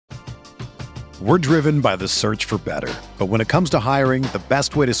We're driven by the search for better. But when it comes to hiring, the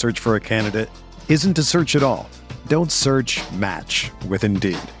best way to search for a candidate isn't to search at all. Don't search, match with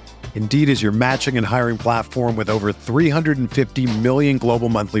Indeed. Indeed is your matching and hiring platform with over 350 million global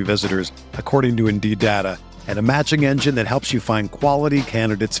monthly visitors, according to Indeed data, and a matching engine that helps you find quality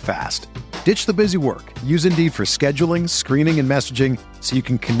candidates fast. Ditch the busy work. Use Indeed for scheduling, screening, and messaging so you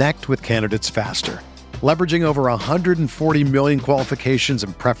can connect with candidates faster. Leveraging over 140 million qualifications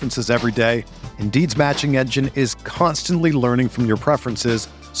and preferences every day, Indeed's matching engine is constantly learning from your preferences,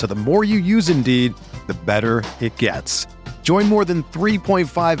 so the more you use Indeed, the better it gets. Join more than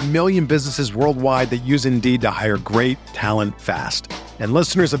 3.5 million businesses worldwide that use Indeed to hire great talent fast. And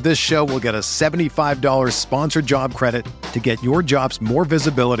listeners of this show will get a $75 sponsored job credit to get your jobs more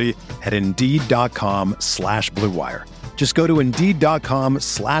visibility at Indeed.com/Blue Wire. Just go to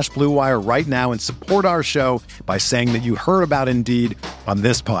Indeed.com/Blue Wire right now and support our show by saying that you heard about Indeed on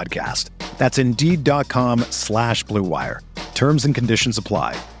this podcast. That's Indeed.com/Blue Wire. Terms and conditions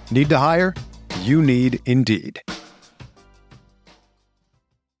apply. Need to hire? You need Indeed.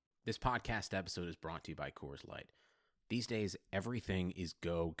 This podcast episode is brought to you by Coors Light. These days, everything is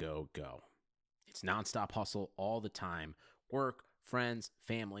go, go, go. It's nonstop hustle all the time. Work, friends,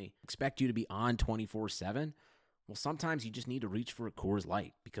 family, expect you to be on 24/7. Well, sometimes you just need to reach for a Coors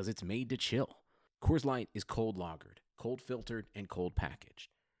Light because it's made to chill. Coors Light is cold lagered, cold filtered, and cold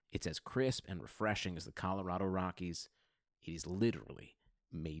packaged. It's as crisp and refreshing as the Colorado Rockies. It is literally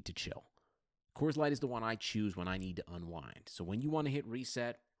made to chill. Coors Light is the one I choose when I need to unwind. So when you want to hit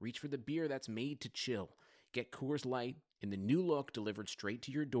reset, reach for the beer that's made to chill. Get Coors Light in the new look delivered straight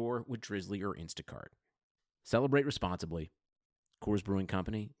to your door with Drizzly or Instacart. Celebrate responsibly. Coors Brewing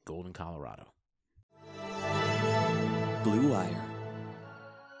Company, Golden, Colorado. Blue Wire.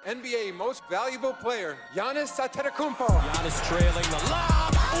 NBA Most Valuable Player, Giannis Antetokounmpo. Giannis trailing the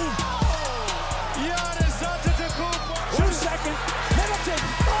lob. Giannis Antetokounmpo. 2 second. Middleton.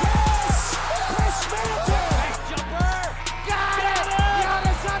 Yes! Chris Middleton. Nice jumper. Got it.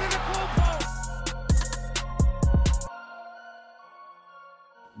 Giannis Antetokounmpo.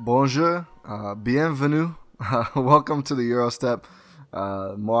 Bonjour. Bienvenue. Welcome to the Eurostep.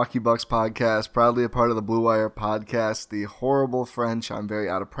 Milwaukee Bucks podcast, proudly a part of the Blue Wire podcast. The horrible French, I'm very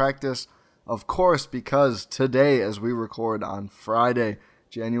out of practice. Of course, because today, as we record on Friday,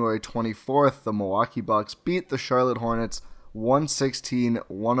 January 24th, the Milwaukee Bucks beat the Charlotte Hornets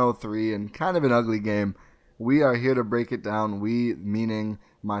 116-103 in kind of an ugly game. We are here to break it down, we meaning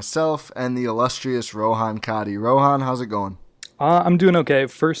myself and the illustrious Rohan Kadi. Rohan, how's it going? I'm doing okay.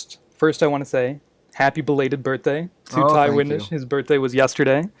 First I want to say happy belated birthday to Ty Windish. His birthday was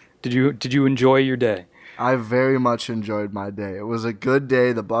yesterday. Did you enjoy your day? I very much enjoyed my day. It was a good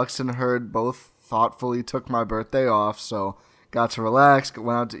day. The Bucks and Herd both thoughtfully took my birthday off, so got to relax,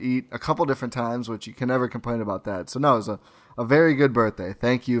 went out to eat a couple different times, which you can never complain about that. So no, it was a very good birthday.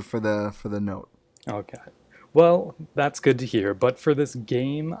 Thank you for the note. Okay. Well, that's good to hear. But for this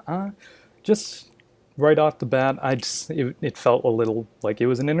game, just right off the bat, it felt a little like it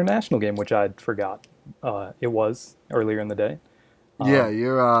was an international game, which I'd forgot it was earlier in the day. Yeah,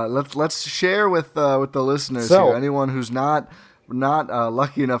 you're. Let's share with the listeners here. Anyone who's not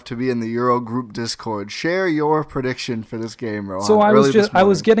lucky enough to be in the Euro Group Discord, share your prediction for this game, Rohan. So I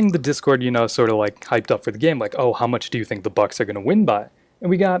was getting the Discord, sort of like hyped up for the game, like, oh, how much do you think the Bucks are going to win by? And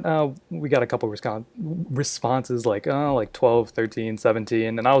we got a couple responses like 12, 13,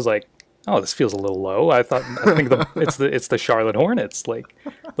 17, and I was like, oh, this feels a little low. I think it's the Charlotte Hornets. Like,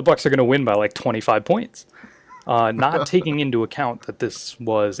 the Bucks are going to win by like 25 points. Not taking into account that this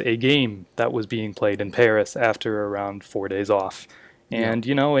was a game that was being played in Paris after around 4 days off. And,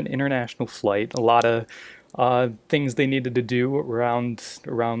 an international flight, a lot of things they needed to do around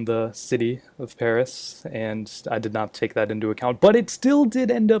the city of Paris. And I did not take that into account. But it still did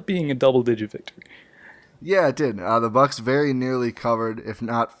end up being a double-digit victory. Yeah, it did. The Bucks very nearly covered, if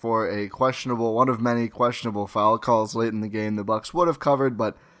not for one of many questionable foul calls late in the game. The Bucks would have covered,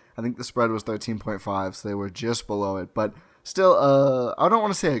 but I think the spread was 13.5, so they were just below it. But still, I don't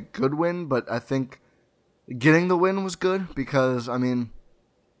want to say a good win, but I think getting the win was good because, I don't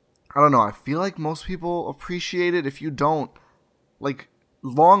know. I feel like most people appreciate it. If you don't, like,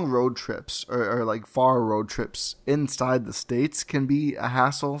 long road trips or like far road trips inside the States can be a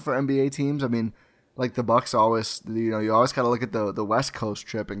hassle for NBA teams. Like the Bucks always, you always got to look at the West Coast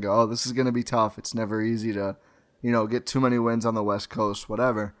trip and go, oh, this is going to be tough. It's never easy to, get too many wins on the West Coast,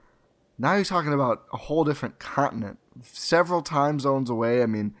 whatever. Now you're talking about a whole different continent, several time zones away.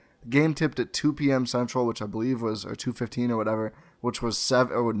 The game tipped at 2 p.m. Central, which I believe was, or 2:15 or whatever, which was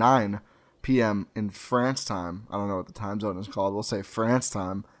 9 p.m. in France time. I don't know what the time zone is called. We'll say France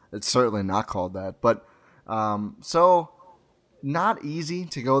time. it's certainly not called that. But so not easy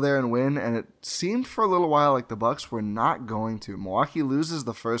to go there and win, and it seemed for a little while like the Bucks were not going to. Milwaukee loses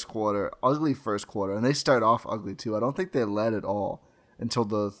the first quarter, ugly first quarter, and they start off ugly too. I don't think they led at all until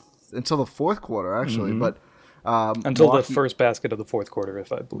the fourth quarter actually, but until Milwaukee, the first basket of the fourth quarter,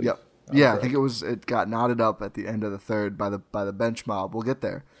 if I believe. Yep. Yeah, I think it got knotted up at the end of the third by the bench mob. We'll get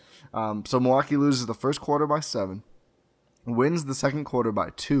there. So Milwaukee loses the first quarter by 7, wins the second quarter by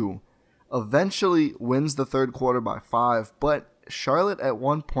 2, eventually wins the third quarter by 5, but Charlotte at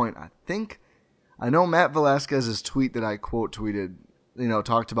one point, I know Matt Velasquez's tweet that I quote tweeted,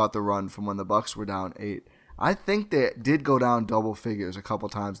 talked about the run from when the Bucks were down 8. I think they did go down double figures a couple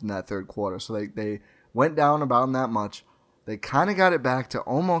times in that third quarter, so they went down about that much. They kind of got it back to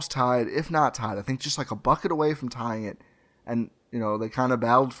almost tied, if not tied. I think just like a bucket away from tying it. And, they kind of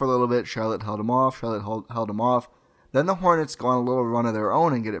battled for a little bit. Charlotte held them off. Held them off. Then the Hornets go on a little run of their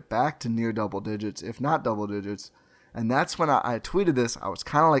own and get it back to near double digits, if not double digits. And that's when I tweeted this. I was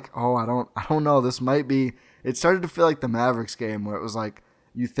kind of like, I don't know. This might be. It started to feel like the Mavericks game where it was like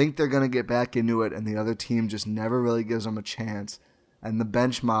you think they're going to get back into it and the other team just never really gives them a chance. And the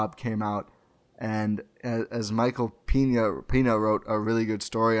bench mob came out. And as Michael Pina wrote a really good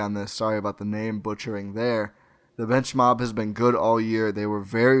story on this, sorry about the name butchering there, the bench mob has been good all year. They were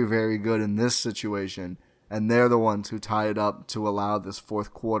very, very good in this situation, and they're the ones who tie it up to allow this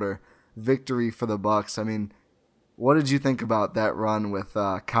fourth quarter victory for the Bucks. I mean, what did you think about that run with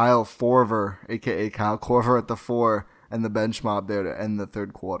Kyle Korver, a.k.a. Kyle Korver at the 4, and the bench mob there to end the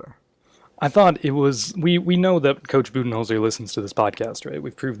third quarter? I thought it was... We know that Coach Budenholzer listens to this podcast, right?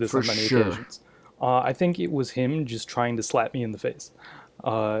 We've proved this on many occasions. I think it was him just trying to slap me in the face.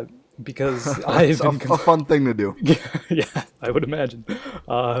 Because I've been... a fun thing to do. Yeah, I would imagine.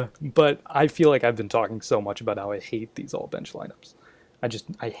 But I feel like I've been talking so much about how I hate these all-bench lineups.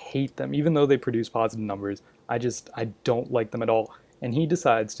 I hate them. Even though they produce positive numbers, I don't like them at all. And he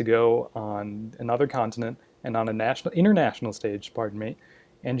decides to go on another continent and on a international stage,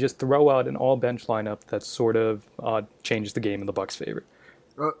 and just throw out an all-bench lineup that sort of changed the game in the Bucks' favor.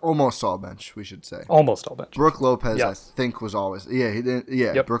 Almost all bench, we should say. Almost all bench. Brooke Lopez, yes. I think, was always... Yeah, he didn't.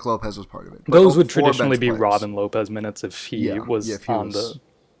 Yeah, yep. Brooke Lopez was part of it. But those would traditionally be Robin Lopez minutes if he was on the...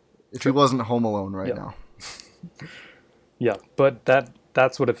 If he wasn't home alone now. Yeah, but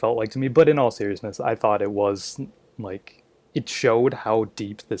that's what it felt like to me. But in all seriousness, I thought it was, it showed how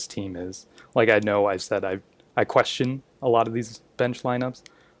deep this team is. Like, I know I said I question a lot of these bench lineups.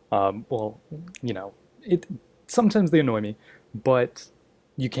 Sometimes they annoy me, but...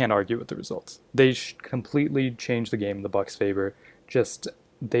 You can't argue with the results. They completely changed the game in the Bucks' favor.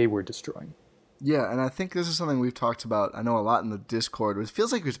 They were destroying. Yeah, and I think this is something we've talked about, I know, a lot in the Discord. It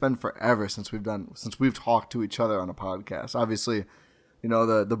feels like it's been forever since we've talked to each other on a podcast. Obviously,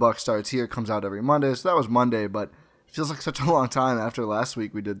 the Bucks Starts Here comes out every Monday, so that was Monday, but it feels like such a long time after last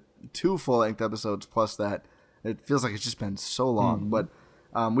week. We did 2 full-length episodes plus that. It feels like it's just been so long, but...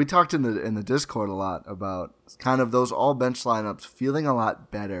 we talked in the Discord a lot about kind of those all bench lineups feeling a lot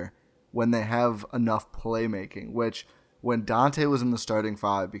better when they have enough playmaking, which when Dante was in the starting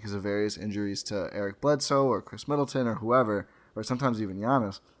 5 because of various injuries to Eric Bledsoe or Chris Middleton or whoever, or sometimes even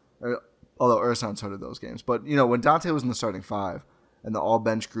Giannis, although Ersan started those games. But, when Dante was in the starting 5 and the all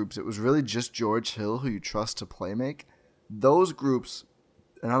bench groups, it was really just George Hill who you trust to playmake. Those groups,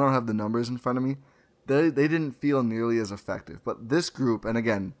 and I don't have the numbers in front of me, They didn't feel nearly as effective. But this group, and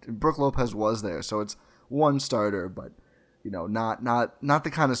again, Brooke Lopez was there, so it's one starter, but not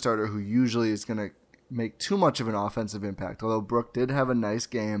the kind of starter who usually is going to make too much of an offensive impact. Although Brooke did have a nice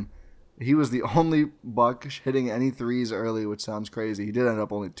game. He was the only Buck hitting any threes early, which sounds crazy. He did end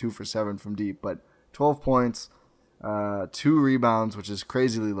up only 2 for 7 from deep, but 12 points, 2 rebounds, which is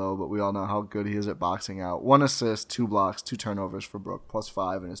crazily low, but we all know how good he is at boxing out. 1 assist, 2 blocks, 2 turnovers for Brooke, plus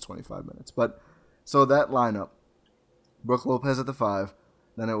 5 in his 25 minutes. But so that lineup, Brooke Lopez at the 5,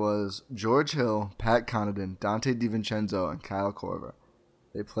 then it was George Hill, Pat Connaughton, Dante DiVincenzo, and Kyle Korver.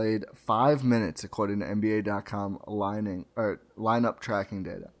 They played 5 minutes according to NBA.com lineup tracking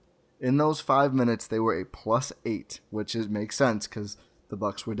data. In those 5 minutes, they were a +8, which makes sense because the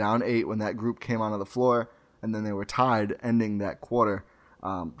Bucks were down 8 when that group came onto the floor, and then they were tied ending that quarter.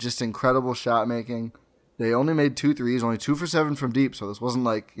 Just incredible shot making. They only made 2 threes, only 2 for 7 from deep, so this wasn't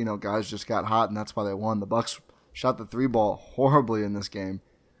like, guys just got hot and that's why they won. The Bucks shot the 3 ball horribly in this game.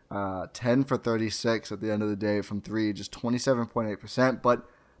 10 for 36 at the end of the day from 3, just 27.8%, but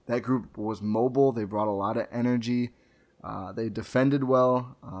that group was mobile. They brought a lot of energy. They defended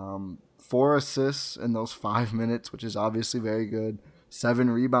well. 4 assists in those 5 minutes, which is obviously very good. 7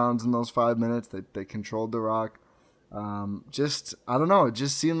 rebounds in those 5 minutes. They controlled the rock. I don't know. It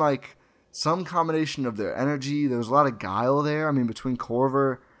just seemed like some combination of their energy. There was a lot of guile there. I mean, between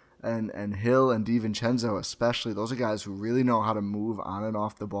Corver and Hill and DiVincenzo especially, those are guys who really know how to move on and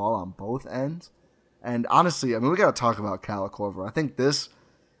off the ball on both ends. And honestly, I mean, we got to talk about Kyle Korver. I think this,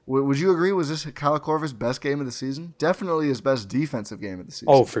 would you agree, was this Kyle Korver's best game of the season? Definitely his best defensive game of the season.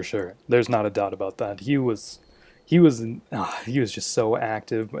 Oh, for sure. There's not a doubt about that. He was just so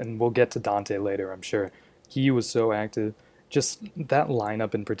active, and we'll get to Dante later, I'm sure. He was so active. Just that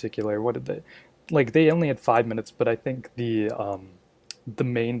lineup in particular, what did they only had 5 minutes, but I think the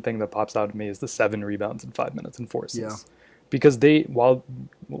main thing that pops out to me is the 7 rebounds in 5 minutes and 4 assists. Yeah. Because while,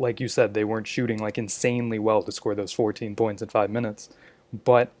 like you said, they weren't shooting like insanely well to score those 14 points in 5 minutes,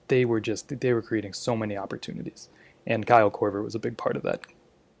 but they were creating so many opportunities. And Kyle Korver was a big part of that.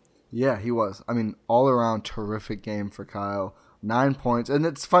 Yeah, he was. I mean, all around terrific game for Kyle. 9 points. And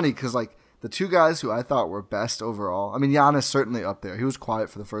it's funny because, like, the two guys who I thought were best overall, I mean, Giannis certainly up there. He was quiet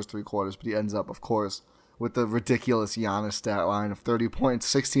for the first 3 quarters, but he ends up, of course, with the ridiculous Giannis stat line of 30 points,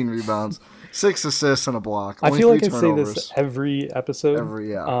 16 rebounds, 6 assists, and a block. I feel like I say this every episode.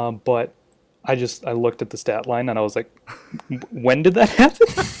 Yeah. But I looked at the stat line and I was like, when did that happen?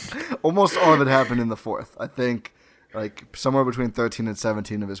 Almost all of it happened in the fourth. I think like somewhere between 13 and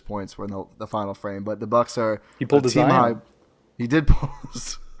 17 of his points were in the final frame. But the Bucks are he pulled his eye. He did pull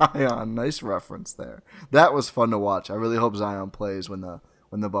his Zion. Nice reference there. That was fun to watch. I really hope Zion plays when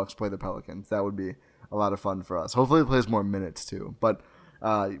the Bucks play the Pelicans. That would be a lot of fun for us. Hopefully he plays more minutes too. But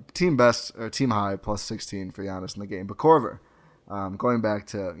team best or team high plus 16 for Giannis in the game. But Korver, going back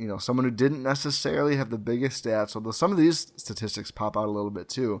to someone who didn't necessarily have the biggest stats, although some of these statistics pop out a little bit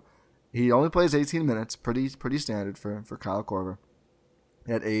too. He only plays 18 minutes, pretty standard for Kyle Korver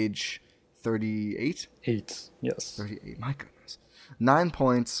at age 38. 8, yes. 38. My goodness. 9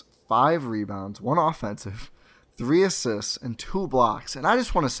 points, 5 rebounds, 1 offensive, 3 assists, and 2 blocks. And I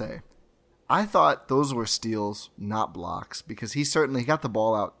just want to say, I thought those were steals, not blocks, because he got the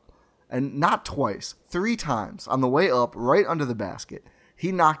ball out, and not twice, 3 times on the way up, right under the basket.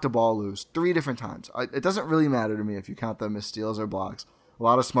 He knocked a ball loose 3 different times. It doesn't really matter to me if you count them as steals or blocks. A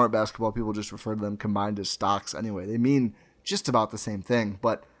lot of smart basketball people just refer to them combined as stocks anyway. They mean just about the same thing,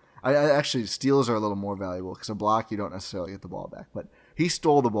 but I actually, steals are a little more valuable because a block, you don't necessarily get the ball back. But he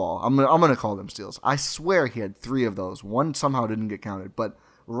stole the ball. I'm gonna call them steals. I swear he had 3 of those. 1 somehow didn't get counted, but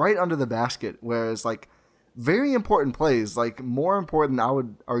right under the basket, whereas like very important plays, like more important I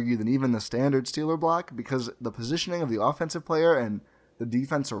would argue than even the standard steal or block, because the positioning of the offensive player and the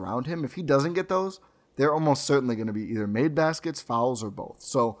defense around him, if he doesn't get those, they're almost certainly going to be either made baskets, fouls, or both.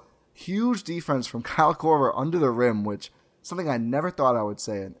 So huge defense from Kyle Korver under the rim, which something I never thought I would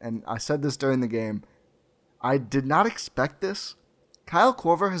say, and I said this during the game. I did not expect this. Kyle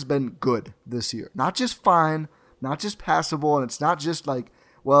Korver has been good this year. Not just fine, not just passable, and it's not just like,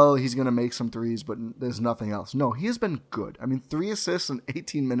 well, he's going to make some threes, but there's nothing else. No, he has been good. I mean, 3 assists in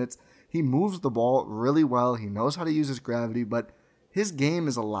 18 minutes. He moves the ball really well. He knows how to use his gravity, but his game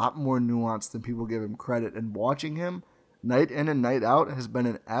is a lot more nuanced than people give him credit, and watching him night in and night out has been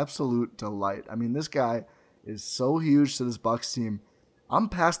an absolute delight. I mean, this guy is so huge to this Bucks team. I'm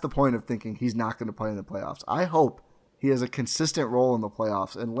past the point of thinking he's not going to play in the playoffs. I hope he has a consistent role in the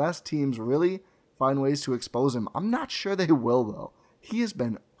playoffs, unless teams really find ways to expose him. I'm not sure they will, though. He has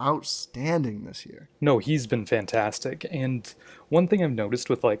been outstanding this year. No, he's been fantastic. And one thing I've noticed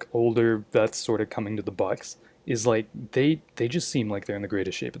with like older vets sort of coming to the Bucks is like they just seem like they're in the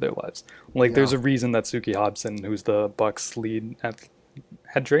greatest shape of their lives. Like there's a reason that Suki Hobson, who's the Bucks lead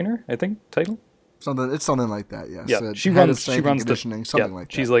head trainer, I think, title? It's something like that, yes. Yeah, she runs conditioning, something like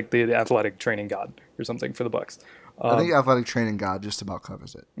that. She's like the athletic training god or something for the Bucks. I think athletic training god just about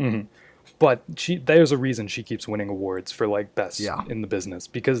covers it. Mm-hmm. But there's a reason she keeps winning awards for like best in the business,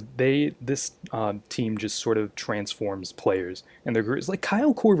 because this team just sort of transforms players and their careers. Like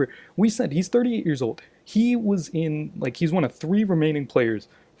Kyle Korver, we said he's 38 years old. He was he's one of 3 remaining players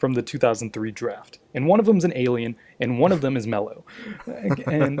from the 2003 draft, and one of them's an alien, and one of them is Melo,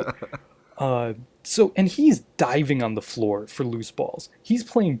 and and he's diving on the floor for loose balls. He's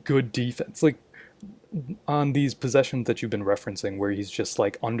playing good defense, like on these possessions that you've been referencing where he's just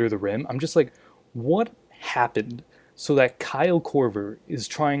like under the rim. I'm just like, what happened so that Kyle Korver is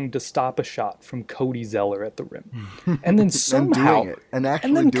trying to stop a shot from Cody Zeller at the rim, and then somehow and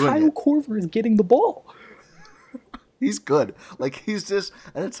Kyle Korver is getting the ball. He's good. Like, he's just,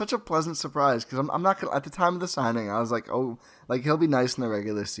 and it's such a pleasant surprise, because I'm not gonna, at the time of the signing, I was like, oh, like, he'll be nice in the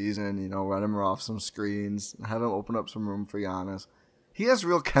regular season, run him off some screens, have him open up some room for Giannis. He has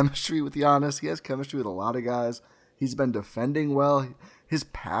real chemistry with Giannis. He has chemistry with a lot of guys. He's been defending well. His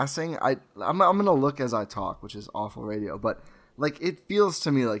passing, I'm gonna look as I talk, which is awful radio, but like it feels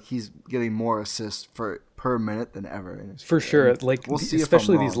to me like he's getting more assists per minute than ever in his For career. sure, And like we'll see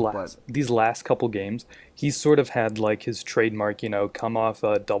especially if I'm wrong, these last couple games, he's sort of had like his trademark, come off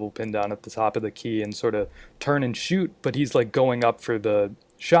a double pin down at the top of the key and sort of turn and shoot, but he's like going up for the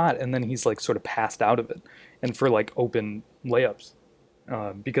shot and then he's like sort of passed out of it, and for like open layups,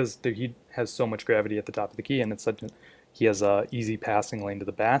 because he has so much gravity at the top of the key, and he has a easy passing lane to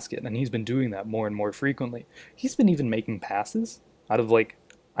the basket, and he's been doing that more and more frequently. He's been even making passes out of like,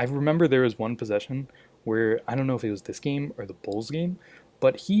 I remember there was one possession where, I don't know if it was this game or the Bulls game,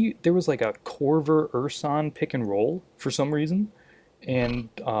 but there was like a Korver-Ersan pick and roll for some reason,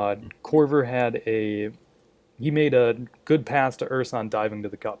 and Korver he made a good pass to Ersan diving to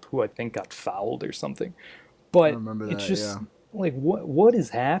the cup, who I think got fouled or something. But I remember that, it's just yeah. like, what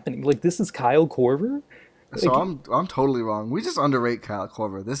is happening? Like, this is Kyle Korver? So Like, I'm totally wrong. We just underrate Kyle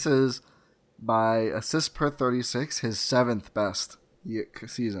Korver. This is, by assists per 36, his 7th best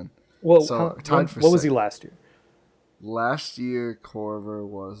season. well, So tied for what was he sixth. last year? Last year, Korver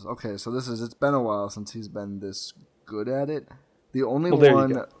was okay. So it's been a while since he's been this good at it. The only Well, there you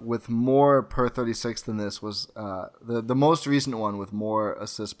one go. with more per 36 than this was the most recent one with more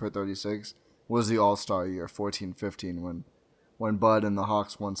assists per 36 was the All-Star year 14-15 when Bud and the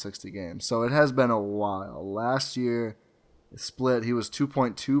Hawks won 60 games. So it has been a while. Last year, split, he was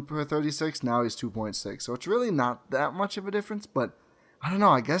 2.2 per 36. Now he's 2.6. So it's really not that much of a difference. But I don't know.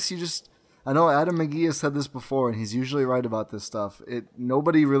 I guess I know Adam McGee has said this before, and he's usually right about this stuff.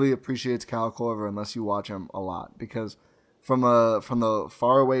 Nobody really appreciates Kyle Korver unless you watch him a lot, because from the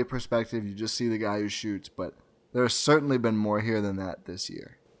far away perspective, you just see the guy who shoots. But there's certainly been more here than that this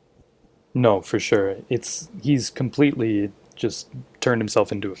year. No, for sure. He's completely just turned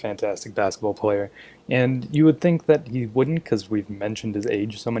himself into a fantastic basketball player. And you would think that he wouldn't, because we've mentioned his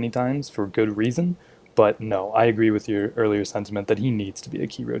age so many times for good reason. But no, I agree with your earlier sentiment that he needs to be a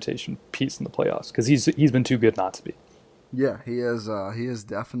key rotation piece in the playoffs, because he's been too good not to be. Yeah, he has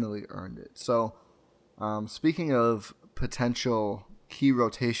definitely earned it. So, speaking of potential key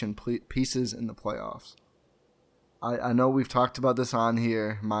rotation pieces in the playoffs, I know we've talked about this on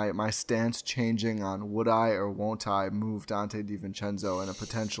here, my stance changing on would I or won't I move Dante DiVincenzo in a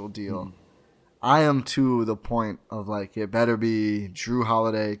potential deal. I am to the point of like, it better be Drew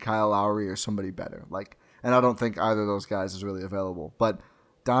Holiday, Kyle Lowry, or somebody better. Like, and I don't think either of those guys is really available. But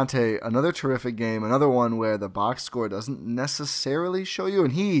Dante, another terrific game, another one where the box score doesn't necessarily show you,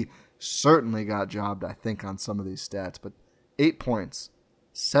 and he certainly got jobbed, I think, on some of these stats. But 8 points,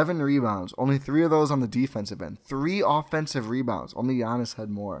 7 rebounds, only 3 of those on the defensive end, 3 offensive rebounds. Only Giannis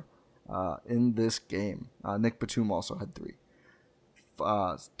had more in this game. Nick Batum also had 3.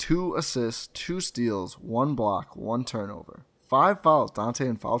 2 assists, 2 steals, 1 block, 1 turnover. 5 fouls, Dante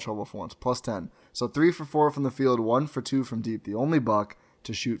in foul trouble for once, plus 10. So 3 for 4 from the field, 1 for 2 from deep. The only Buck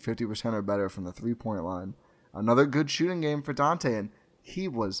to shoot 50% or better from the 3-point line. Another good shooting game for Dante, and he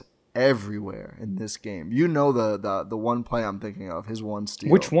was everywhere in this game. You know the one play I'm thinking of, his one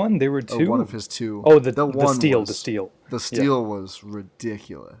steal. Which one? There were 2? One of his 2. Oh, the steal. The steal was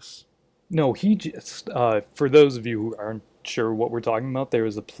ridiculous. No, he just, for those of you who aren't sure what we're talking about, there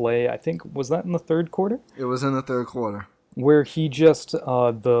was a play, I think, was that in the third quarter? It was in the third quarter. Where he just,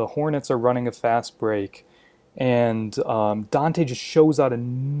 the Hornets are running a fast break, and Dante just shows out of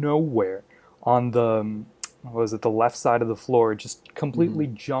nowhere on the, the left side of the floor, just completely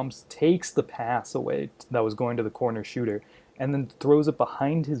jumps, takes the pass away that was going to the corner shooter, and then throws it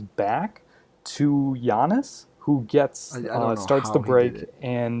behind his back to Giannis, who gets, starts the break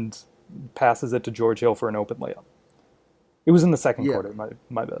and passes it to George Hill for an open layup. It was in the second quarter,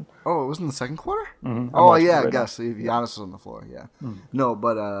 my bad. Oh, it was in the second quarter? Mm-hmm. Oh, yeah, I guess. Giannis was on the floor, yeah. No,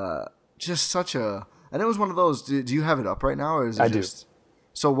 but just such a... And it was one of those... Do you have it up right now? Or is it I just... do.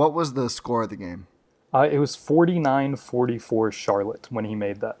 So what was the score of the game? It was 49-44 Charlotte when he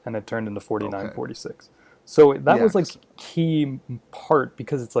made that, and it turned into 49-46. So that was like key part,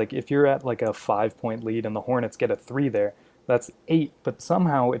 because it's like if you're at like a 5-point lead and the Hornets get a 3 there, that's 8, but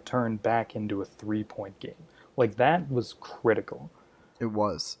somehow it turned back into a 3-point game. Like, that was critical. It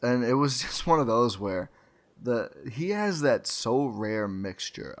was. And it was just one of those where he has that so rare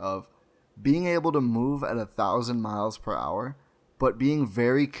mixture of being able to move at 1,000 miles per hour, but being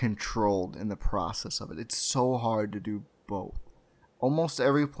very controlled in the process of it. It's so hard to do both. Almost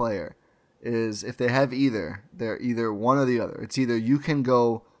every player is, if they have either, they're either one or the other. It's either you can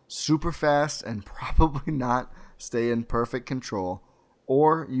go super fast and probably not stay in perfect control,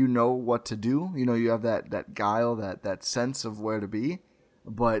 or you know what to do. You know, you have that guile, that sense of where to be,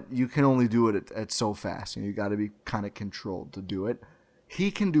 but you can only do it at so fast, and you got to be kind of controlled to do it.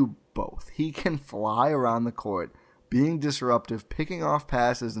 He can do both. He can fly around the court, being disruptive, picking off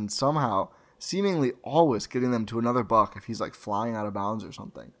passes, and somehow, seemingly always getting them to another buck if he's like flying out of bounds or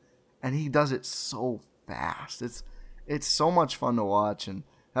something. And he does it so fast. It's so much fun to watch, and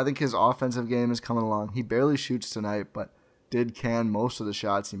I think his offensive game is coming along. He barely shoots tonight, but did can most of the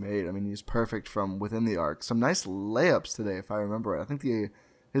shots he made. I mean, he's perfect from within the arc. Some nice layups today, if I remember right. I think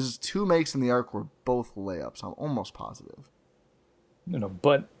his 2 makes in the arc were both layups. I'm almost positive. No,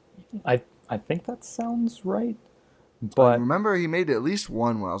 but I think that sounds right. I But remember he made at least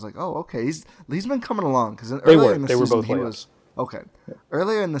one where I was like, oh, okay, he's been coming along. Because They were both he layups. was okay. Yeah.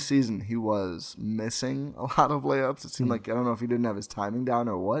 Earlier in the season, he was missing a lot of layups. It seemed like, I don't know if he didn't have his timing down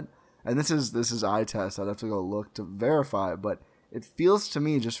or what. And this is eye test. I'd have to go look to verify, but it feels to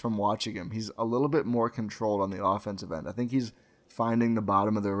me just from watching him, he's a little bit more controlled on the offensive end. I think he's finding the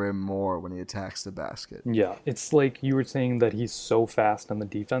bottom of the rim more when he attacks the basket. yeah, it's like you were saying that he's so fast on the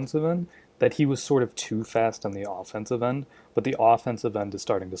defensive end that he was sort of too fast on the offensive end, but the offensive end is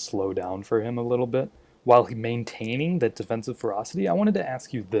starting to slow down for him a little bit while he maintaining that defensive ferocity. I wanted to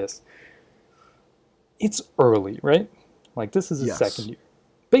ask you this. It's early, right? Like, this is his second year.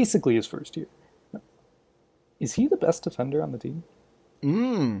 Basically his first year. Is he the best defender on the team?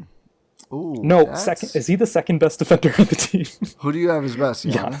 Ooh, No, second. Is he the second best defender on the team? Who do you have as best?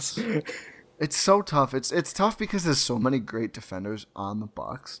 Giannis. It's so tough. It's tough because there's so many great defenders on the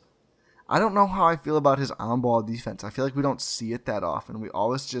Bucks. I don't know how I feel about his on-ball defense. I feel like we don't see it that often. We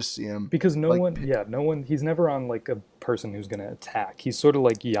always just see him Because no one, he's never on like a person who's going to attack. He's sort of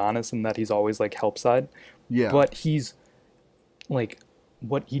like Giannis in that he's always like help side. Yeah. But he's like,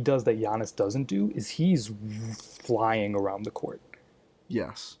 what he does that Giannis doesn't do is he's flying around the court.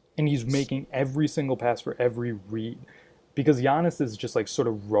 Yes. And he's making every single pass for every read. Because Giannis is just like sort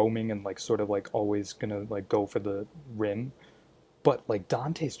of roaming and like sort of like always going to like go for the rim. But like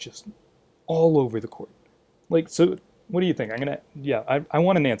Dante's just all over the court. Like, so what do you think? I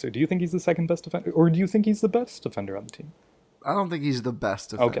want an answer. Do you think he's the second best defender, or do you think he's the best defender on the team? I don't think he's the best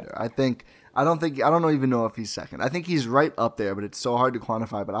defender. Okay. I don't even know if he's second. I think he's right up there, but it's so hard to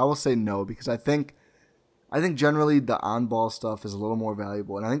quantify. But I will say no, because I think generally the on-ball stuff is a little more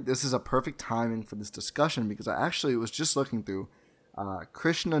valuable, and I think this is a perfect timing for this discussion because I actually was just looking through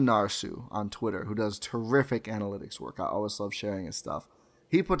Krishna Narsu on Twitter, who does terrific analytics work. I always love sharing his stuff.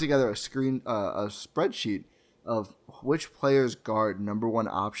 He put together a spreadsheet of which players guard number one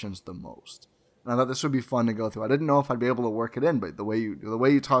options the most. And I thought this would be fun to go through. I didn't know if I'd be able to work it in, but the way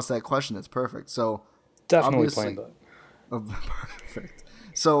you toss that question, it's perfect. So Definitely playing that. Perfect.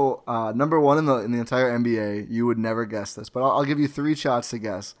 So number one in the entire NBA, you would never guess this, but I'll give you 3 shots to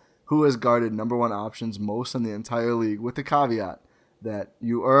guess who has guarded number one options most in the entire league, with the caveat that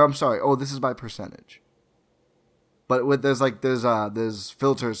this is by percentage. But there's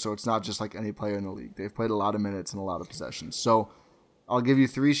filters, so it's not just like any player in the league. They've played a lot of minutes and a lot of possessions. So I'll give you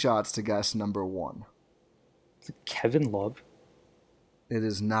 3 shots to guess number one. Is it Kevin Love? It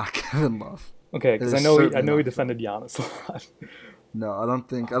is not Kevin Love. Okay, because I know he defended Giannis a lot. No, I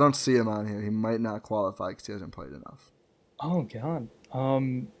don't see him on here. He might not qualify because he hasn't played enough. Oh God.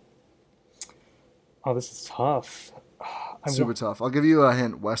 This is tough. Super tough. I'll give you a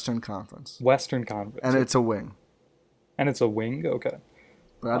hint. Western Conference. Western Conference. And it's a wing. And it's a wing? Okay.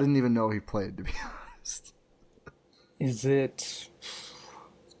 But I didn't even know he played, to be honest. Is it...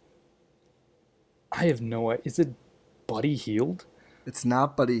 I have no idea. Is it Buddy Hield? It's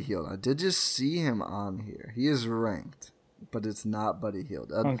not Buddy Hield. I did just see him on here. He is ranked, but it's not Buddy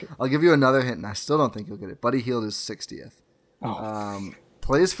Hield. Okay. I'll give you another hint, and I still don't think you'll get it. Buddy Hield is 60th.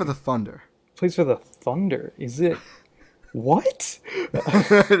 Plays for the Thunder. Plays for the Thunder. Is it... What?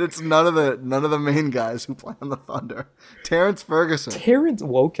 It's none of the main guys who play on the Thunder. Terrence Ferguson.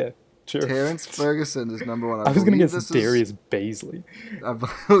 Well, okay. Sure. Terrence Ferguson is number one. I was going to guess Darius Baisley. I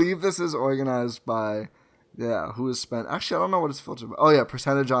believe this is organized by, who is spent. Actually, I don't know what it's filtered by. Oh, yeah,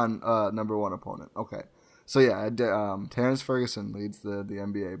 percentage on number one opponent. Okay. So, yeah, Terrence Ferguson leads the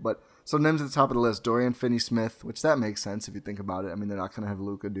NBA. But some names at the top of the list. Dorian Finney-Smith, which that makes sense if you think about it. I mean, they're not going to have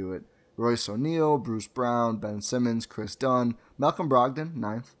Luka do it. Royce O'Neal, Bruce Brown, Ben Simmons, Chris Dunn, Malcolm Brogdon,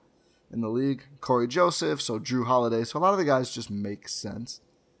 9th in the league, Corey Joseph, so Drew Holiday. So a lot of the guys just make sense.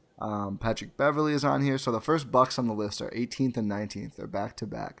 Patrick Beverly is on here. So the first Bucks on the list are 18th and 19th. They're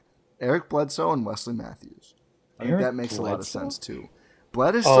back-to-back. Eric Bledsoe and Wesley Matthews. I think that makes a lot of sense, too.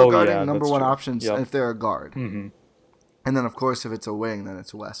 Bled is still guarding number one options if they're a guard. Mm-hmm. And then, of course, if it's a wing, then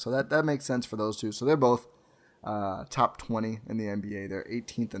it's West. So that makes sense for those two. So they're both top 20 in the NBA. They're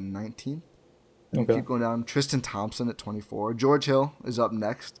 18th and 19th. Okay. Keep going down. Tristan Thompson at 24. George Hill is up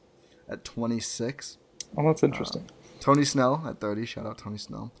next at 26. Oh, that's interesting. Tony Snell at 30. Shout out Tony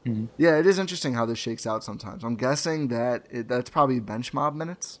Snell. Mm-hmm. Yeah, it is interesting how this shakes out sometimes. I'm guessing that that's probably bench mob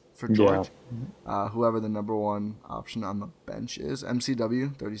minutes for George. Yeah. Whoever the number one option on the bench is.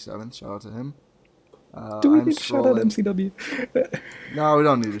 MCW, 37th. Shout out to him. Do we need to shout out MCW? No, we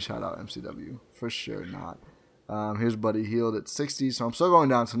don't need to shout out MCW. For sure not. Here's Buddy Hield at 60. So I'm still going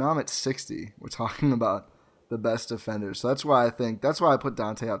down. So now I'm at 60. We're talking about the best defenders. So that's why I put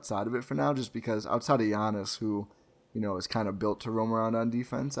Dante outside of it for now, just because outside of Giannis, who, is kind of built to roam around on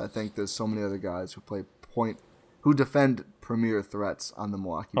defense, I think there's so many other guys who play point, who defend premier threats on the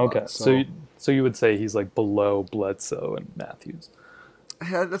Milwaukee Bucks. Okay, so you would say he's like below Bledsoe and Matthews.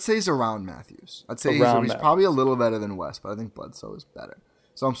 I'd say he's around Matthews. I'd say he's probably a little better than West, but I think Bledsoe is better.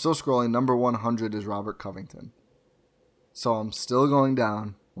 So I'm still scrolling. Number 100 is Robert Covington. So I'm still going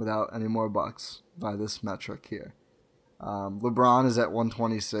down without any more Bucks by this metric here. LeBron is at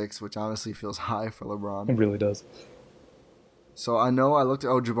 126, which honestly feels high for LeBron. It really does. So I know I looked at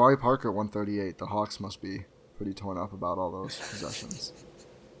Jabari Parker at 138. The Hawks must be pretty torn up about all those possessions.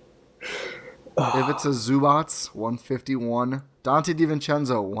 If it's a Zubats, 151. Dante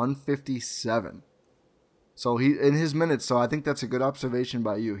DiVincenzo, 157. So he in his minutes, so I think that's a good observation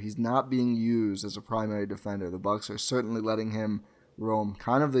by you. He's not being used as a primary defender. The Bucks are certainly letting him roam,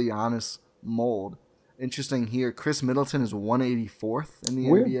 kind of the Giannis mold. Interesting here, Chris Middleton is 184th in the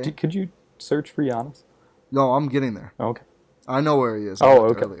NBA. Could you search for Giannis? No, I'm getting there. Okay. I know where he is.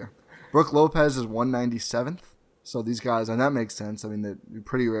 Okay. Earlier. Brooke Lopez is 197th. So these guys, and that makes sense. I mean, they're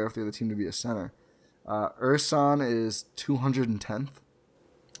pretty rare for the other team to be a center. Ersan is 210th.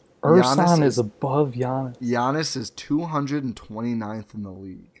 Ersan is above Giannis. Giannis is 229th in the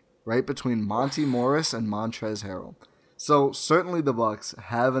league, right between Monty Morris and Montrezl Harrell. So certainly the Bucks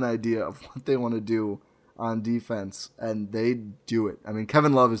have an idea of what they want to do on defense, and they do it. I mean,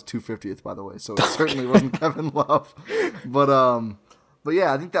 Kevin Love is 250th, by the way, so it certainly wasn't Kevin Love. But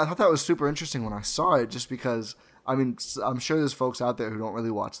yeah, I thought that was super interesting when I saw it, just because, I mean, I'm sure there's folks out there who don't really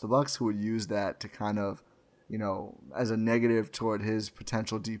watch the Bucks who would use that to kind of, as a negative toward his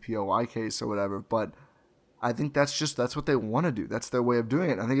potential DPOY case or whatever. But I think that's what they want to do. That's their way of doing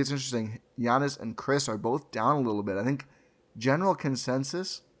it. I think it's interesting. Giannis and Chris are both down a little bit. I think general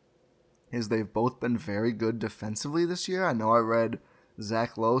consensus is they've both been very good defensively this year. I know I read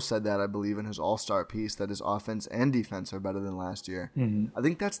Zach Lowe said that, I believe, in his All-Star piece, that his offense and defense are better than last year. Mm-hmm. I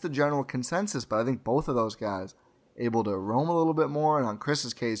think that's the general consensus, but I think both of those guys able to roam a little bit more, and on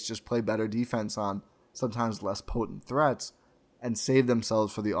Chris's case, just play better defense on sometimes less potent threats and save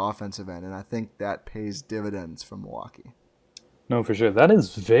themselves for the offensive end. And I think that pays dividends for Milwaukee. No, for sure. That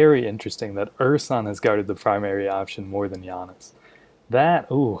is very interesting that Ersan has guarded the primary option more than Giannis. I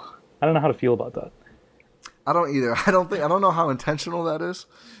don't know how to feel about that. I don't either. I don't know how intentional that is.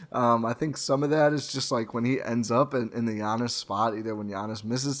 I think some of that is just like when he ends up in the Giannis spot, either when Giannis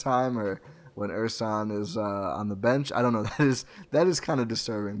misses time or when Ersan is on the bench. I don't know. That is kind of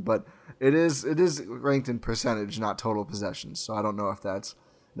disturbing, but it is ranked in percentage, not total possessions. So I don't know if that's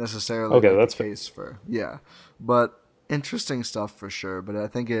necessarily the case for but interesting stuff for sure. But I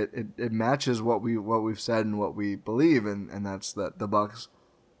think it matches what we've said and what we believe, and that's that the Bucks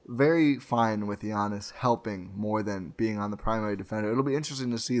very fine with Giannis helping more than being on the primary defender. It'll be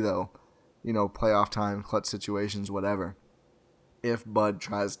interesting to see though, playoff time, clutch situations, whatever, if Bud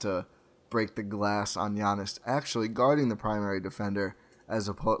tries to break the glass on Giannis actually guarding the primary defender, as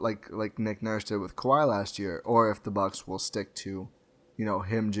opposed like Nick Nurse did with Kawhi last year, or if the Bucks will stick to,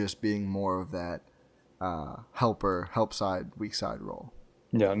 him just being more of that help side, weak side role.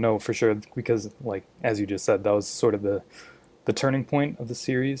 Yeah, no, for sure, because as you just said, that was sort of the turning point of the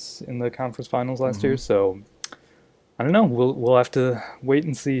series in the conference finals last year. So I don't know. We'll have to wait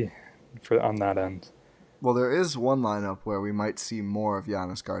and see on that end. Well, there is one lineup where we might see more of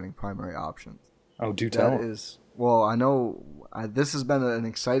Giannis guarding primary options. Oh, do tell. I know this has been an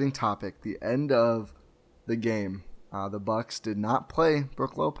exciting topic. The end of the game, the Bucks did not play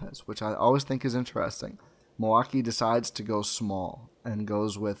Brooke Lopez, which I always think is interesting. Milwaukee decides to go small and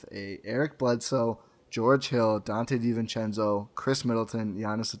goes with a Eric Bledsoe, George Hill, Dante DiVincenzo, Chris Middleton,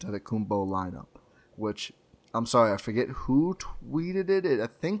 Giannis Antetokounmpo lineup, which, I'm sorry, I forget who tweeted it. I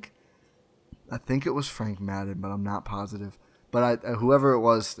think it was Frank Madden, but I'm not positive. But whoever it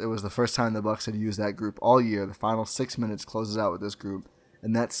was the first time the Bucks had used that group all year. The final 6 minutes closes out with this group.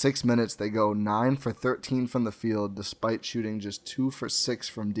 In that 6 minutes, they go 9 for 13 from the field, despite shooting just 2 for 6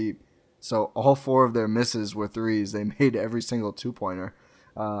 from deep. So all 4 of their misses were threes. They made every single two-pointer.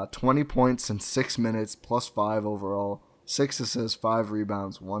 20 points in 6 minutes, plus 5 overall, 6 assists, 5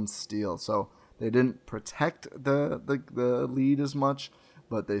 rebounds, 1 steal. So They didn't protect the lead as much,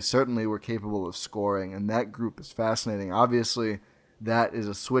 but they certainly were capable of scoring, and that group is fascinating. Obviously, that is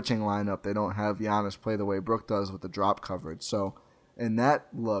a switching lineup. They don't have Giannis play the way Brook does with the drop coverage. So in that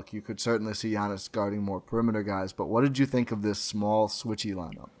look, you could certainly see Giannis guarding more perimeter guys. But what did you think of this small switchy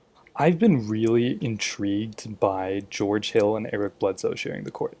lineup? I've been really intrigued by George Hill and Eric Bledsoe sharing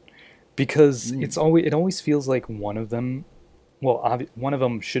the court because it always feels like one of them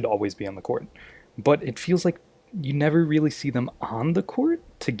should always be on the court, but it feels like you never really see them on the court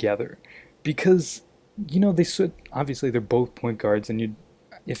together because obviously they're both point guards, and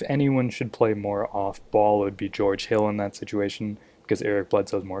if anyone should play more off ball, it would be George Hill in that situation because Eric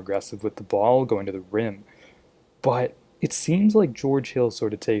Bledsoe's more aggressive with the ball going to the rim. But it seems like George Hill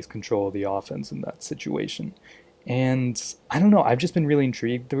sort of takes control of the offense in that situation. And I don't know, I've just been really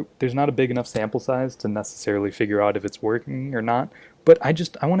intrigued. There's not a big enough sample size to necessarily figure out if it's working or not, but I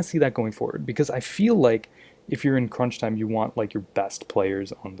want to see that going forward because I feel like if you're in crunch time, you want like your best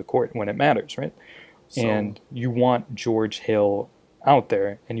players on the court when it matters, right? And you want George Hill out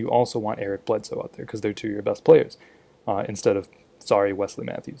there, and you also want Eric Bledsoe out there because they're two of your best players instead of, Wesley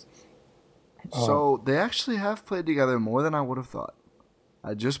Matthews. So they actually have played together more than I would have thought.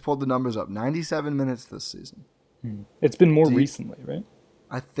 I just pulled the numbers up. 97 minutes this season. It's been more recently, right?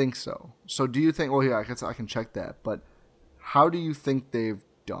 I think so. So do you think, well, here, I can check that, but how do you think they've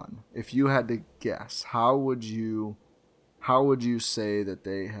done? If you had to guess, how would you say that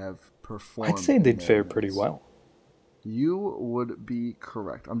they have performed? I'd say they'd fare pretty well. You would be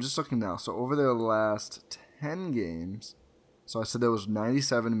correct. I'm just looking now. So over their last 10 games, so I said there was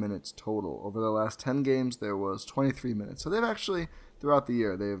 97 minutes total. Over the last 10 games, there was 23 minutes. So they've actually, throughout the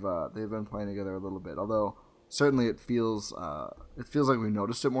year, they've been playing together a little bit. Although certainly it feels like we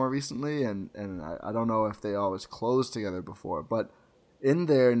noticed it more recently, and I don't know if they always closed together before. But in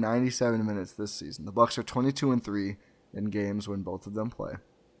their 97 minutes this season, the Bucks are 22-3 in games when both of them play.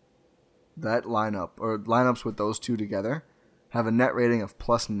 That lineup, or lineups with those two together, have a net rating of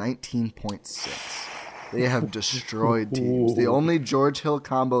plus 19.6. They have destroyed teams. The only George Hill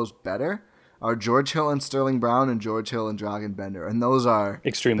combos better are George Hill and Sterling Brown and George Hill and Dragan Bender, and those are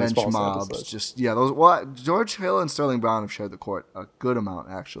extremely bench mobs. George Hill and Sterling Brown have shared the court a good amount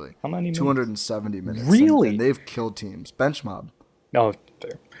actually. How many? 270 minutes. Really? And they've killed teams. Bench mob. Oh,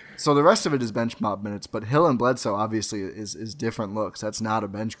 fair. So the rest of it is bench mob minutes, but Hill and Bledsoe obviously is different looks. That's not a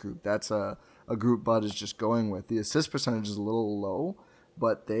bench group. That's a group Bud is just going with. The assist percentage is a little low,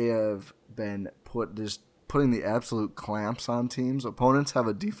 but they have been putting the absolute clamps on teams. Opponents have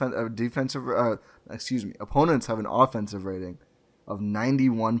Opponents have an offensive rating of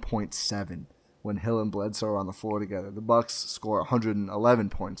 91.7 when Hill and Bledsoe are on the floor together. The Bucks score 111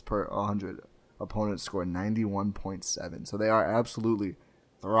 points per 100. Opponents score 91.7. So they are absolutely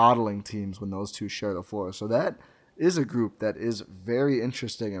throttling teams when those two share the floor. So that is a group that is very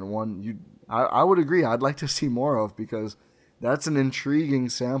interesting, and one I would agree I'd like to see more of because that's an intriguing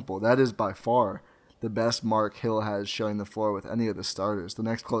sample. That is by far the best mark Hill has showing the floor with any of the starters. The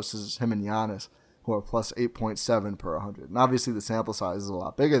next closest is him and Giannis, who are plus 8.7 per 100. And obviously the sample size is a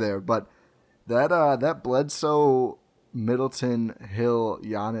lot bigger there, but that Bledsoe, Middleton, Hill,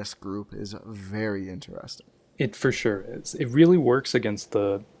 Giannis group is very interesting. It for sure is. It really works against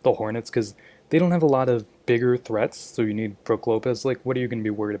the Hornets because they don't have a lot of bigger threats, so you need Brook Lopez. Like, what are you going to be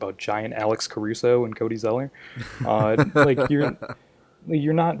worried about? Giant Alex Caruso and Cody Zeller?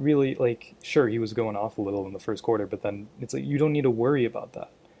 You're not really, like, sure, he was going off a little in the first quarter, but then it's like you don't need to worry about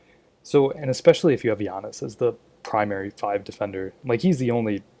that. So, and especially if you have Giannis as the primary 5 defender, like, he's the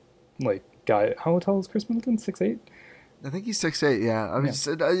only, like, guy. How tall is Chris Middleton? 6'8"? I think he's 6'8", yeah.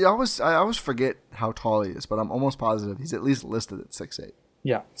 I always forget how tall he is, but I'm almost positive he's at least listed at 6'8".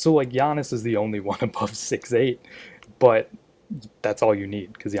 Yeah, so, like, Giannis is the only one above 6'8", but that's all you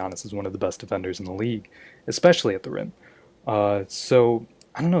need because Giannis is one of the best defenders in the league, especially at the rim. So,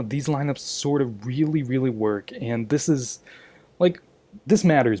 I don't know, these lineups sort of really, really work, and this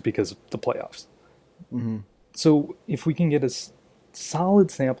matters because of the playoffs. Mm-hmm. So, if we can get a solid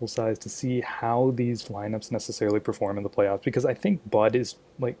sample size to see how these lineups necessarily perform in the playoffs, because I think Bud is,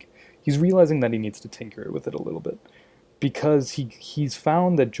 like, he's realizing that he needs to tinker with it a little bit, because he's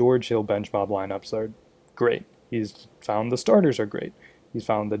found that George Hill bench mob lineups are great. He's found the starters are great. He's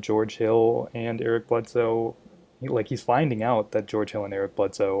found that George Hill and Eric Bledsoe, he's finding out that George Hill and Eric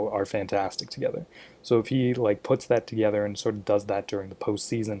Bledsoe are fantastic together. So if he, like, puts that together and sort of does that during the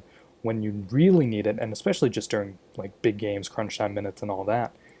postseason when you really need it, and especially just during, like, big games, crunch time minutes and all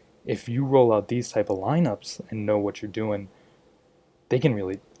that, if you roll out these type of lineups and know what you're doing, they can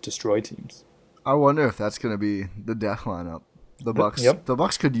really destroy teams. I wonder if that's going to be the death lineup. The Bucks. Yep. The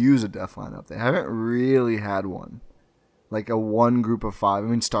Bucks could use a depth lineup. They haven't really had one, like a one group of 5. I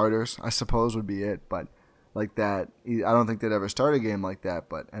mean, starters, I suppose, would be it, but like that, I don't think they'd ever start a game like that.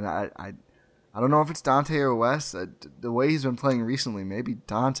 But I don't know if it's Dante or Wes. The way he's been playing recently, maybe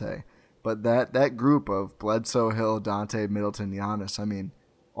Dante. But that group of Bledsoe, Hill, Dante, Middleton, Giannis, I mean,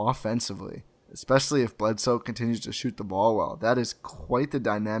 offensively, especially if Bledsoe continues to shoot the ball well, that is quite the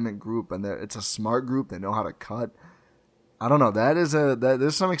dynamic group, and it's a smart group. They know how to cut. I don't know.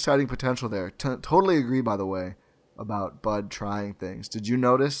 There's some exciting potential there. Totally agree, by the way, about Bud trying things. Did you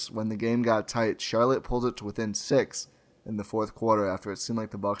notice when the game got tight, Charlotte pulled it to within 6 in the fourth quarter after it seemed like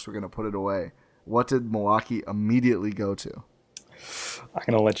the Bucks were going to put it away? What did Milwaukee immediately go to? I'm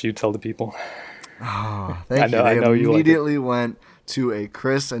going to let you tell the people. Oh, thank you. They immediately went to a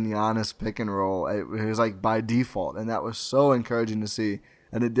Chris and Giannis pick and roll. It was like by default, and that was so encouraging to see.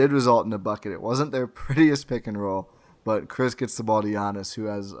 And it did result in a bucket. It wasn't their prettiest pick and roll, but Chris gets the ball to Giannis, who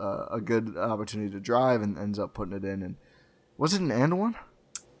has a good opportunity to drive and ends up putting it in. And was it an and one?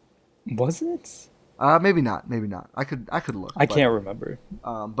 Was it? Maybe not. I could look. I can't remember.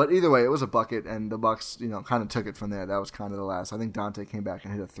 But either way, it was a bucket, and the Bucks, kind of took it from there. That was kind of the last. I think Dante came back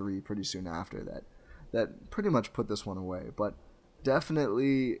and hit a 3 pretty soon after that. That pretty much put this one away. But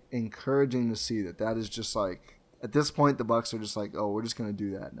definitely encouraging to see that is just like, at this point, the Bucks are just like, oh, we're just gonna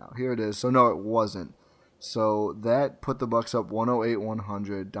do that now. Here it is. So no, it wasn't. So that put the Bucks up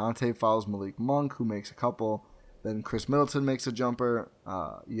 108-100. Dante fouls Malik Monk, who makes a couple. Then Chris Middleton makes a jumper.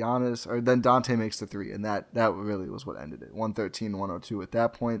 Then Dante makes the 3, and that really was what ended it. 113-102 at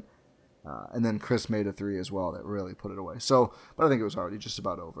that point. And then Chris made a 3 as well that really put it away. So, but I think it was already just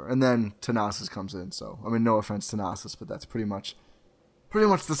about over. And then Thanasis comes in. So, I mean, no offense to Thanasis, but that's pretty much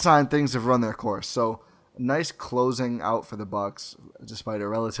the sign things have run their course. So, nice closing out for the Bucks, despite a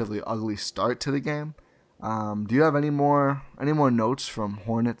relatively ugly start to the game. Do you have any more notes from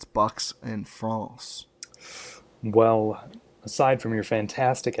Hornets, Bucks, and France? Well, aside from your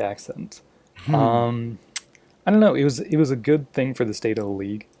fantastic accent, I don't know. It was a good thing for the state of the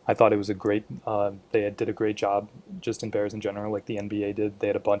league. I thought it was a great. They did a great job, just in Bears in general, like the NBA did. They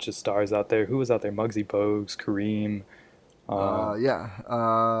had a bunch of stars out there. Who was out there? Muggsy Bogues, Kareem.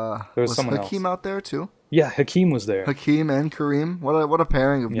 There was someone Hakeem else out there too. Yeah, Hakeem was there. Hakeem and Kareem. What a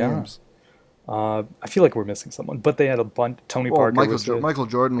pairing of names. I feel like we're missing someone, but they had a bunch. Tony Parker was there. Michael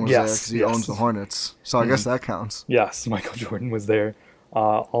Jordan was there because he owns the Hornets, so I guess that counts. Yes, Michael Jordan was there.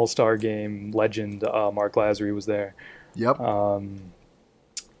 All-Star Game legend Mark Lazary was there. Yep.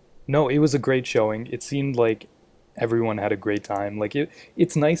 No, it was a great showing. It seemed like everyone had a great time. Like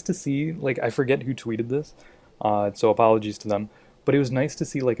it's nice to see. Like I forget who tweeted this, so apologies to them. But it was nice to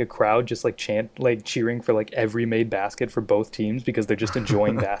see like a crowd just like cheering for like every made basket for both teams because they're just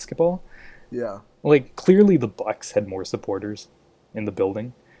enjoying basketball. Yeah. Like, clearly the Bucks had more supporters in the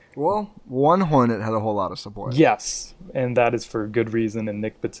building. Well, one Hornet had a whole lot of support. Yes, and that is for good reason, and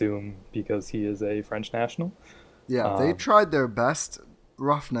Nick Batum, because he is a French national. Yeah, they tried their best.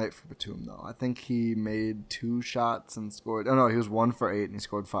 Rough night for Batum, though. I think he made 2 shots and scored... Oh, no, he was 1 for 8, and he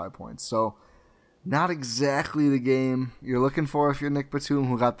scored 5 points. So, not exactly the game you're looking for if you're Nick Batum,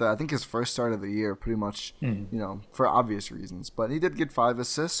 who got I think his first start of the year, pretty much, for obvious reasons. But he did get 5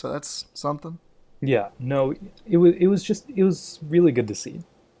 assists, so that's something. Yeah, no, it was really good to see.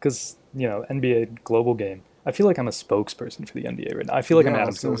 Because, NBA global game. I feel like I'm a spokesperson for the NBA right now. I feel like I'm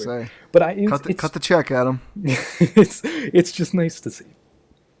Adam Silver. But cut the check, Adam. it's just nice to see.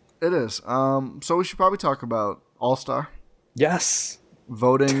 It is. So we should probably talk about All-Star. Yes.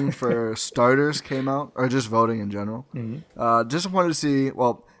 Voting for starters came out, or just voting in general. Mm-hmm. Just wanted to see.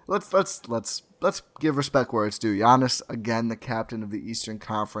 Well, let's give respect where it's due. Giannis, again, the captain of the Eastern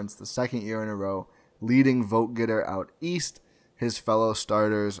Conference, the second year in a row, leading vote getter out east. His fellow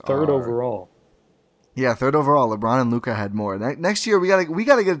starters third overall. Yeah, third overall. LeBron and Luka had more. Next year we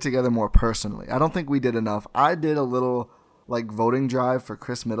gotta get it together more personally. I don't think we did enough. I did a little voting drive for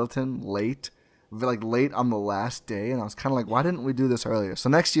Chris Middleton late on the last day, and I was kind of like, why didn't we do this earlier? So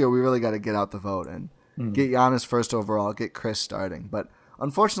next year we really got to get out the vote and get Giannis first overall, get Chris starting. But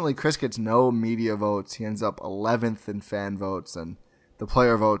unfortunately, Chris gets no media votes. He ends up 11th in fan votes, and the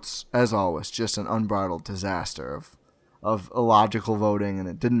player votes, as always, just an unbridled disaster of illogical voting, and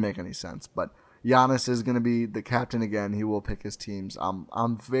it didn't make any sense. But Giannis is going to be the captain again. He will pick his teams.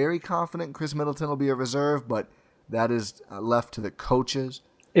 I'm very confident Chris Middleton will be a reserve, but that is left to the coaches.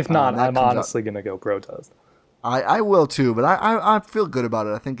 If not, I'm honestly going to go protest. I will too, but I feel good about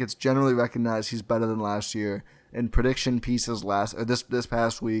it. I think it's generally recognized he's better than last year. In prediction pieces this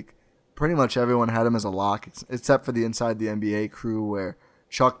past week, pretty much everyone had him as a lock, except for the Inside the NBA crew, where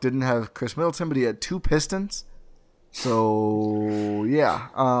Chuck didn't have Chris Middleton, but he had 2 Pistons. So yeah,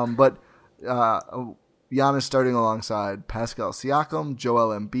 but Giannis starting alongside Pascal Siakam, Joel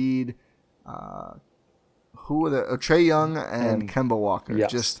Embiid, who were the Trae Young and Kemba Walker.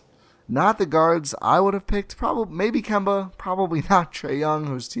 Yes. Just not the guards I would have picked. Probably maybe Kemba, probably not Trae Young,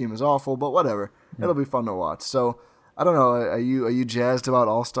 whose team is awful. But whatever, it'll be fun to watch. So I don't know. Are you jazzed about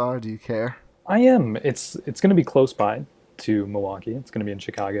All-Star? Do you care? I am. It's going to be close by to Milwaukee. It's going to be in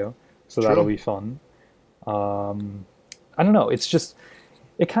Chicago, so that'll be fun. I don't know. It's just,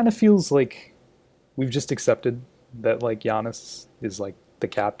 it kind of feels like we've just accepted that like Giannis is like the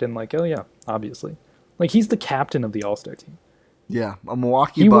captain. Like, oh yeah, obviously, like he's the captain of the All-Star team. Yeah, a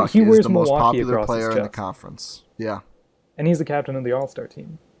Milwaukee Buck he is wears the most Milwaukee popular across his player in the chest. conference. Yeah. And he's the captain of the All-Star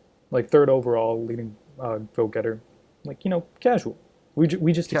team, like third overall, leading vote getter. Like, casual. We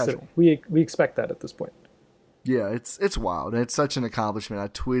just accept, we expect that at this point. Yeah, it's wild. It's such an accomplishment. I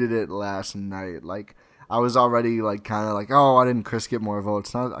tweeted it last night. Like, I was already like kind of like, oh, why didn't Chris get more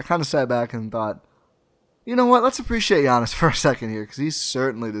votes? And I kind of sat back and thought, you know what? Let's appreciate Giannis for a second here because he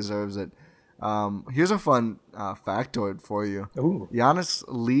certainly deserves it. Here's a fun factoid for you. Ooh. Giannis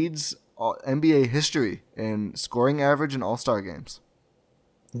leads NBA history in scoring average in All-Star games.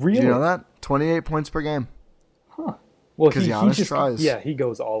 Really? Did you know that? 28 points per game. Huh. Well, Because Giannis tries. Yeah, he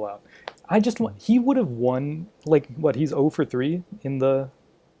goes all out. He would have won, like, what, he's 0 for 3 in the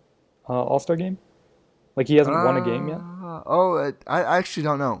All-Star game? Like, he hasn't won a game yet? I actually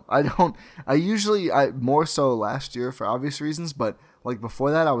don't know. I more so last year for obvious reasons, but like before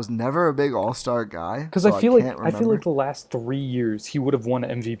that, I was never a big All-Star guy. Because I feel like the last 3 years he would have won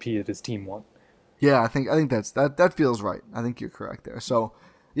MVP if his team won. Yeah, I think that feels right. I think you're correct there. So,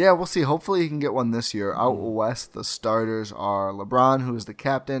 yeah, we'll see. Hopefully he can get one this year. Out west, the starters are LeBron, who is the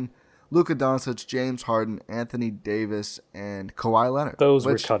captain, Luka Doncic, James Harden, Anthony Davis, and Kawhi Leonard. Those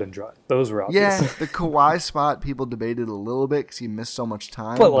were cut and dry. Those were obvious. Yeah, the Kawhi spot people debated a little bit because he missed so much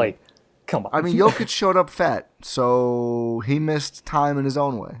time. But like, come on. I mean, Jokic showed up fat, so he missed time in his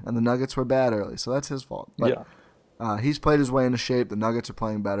own way, and the Nuggets were bad early, so that's his fault. But he's played his way into shape. The Nuggets are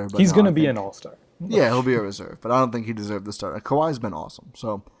playing better. But he's going to be an All-Star. Yeah, he'll be a reserve, but I don't think he deserved the start. Kawhi's been awesome,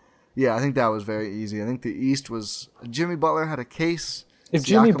 so yeah, I think that was very easy. I think the East was Jimmy Butler had a case. If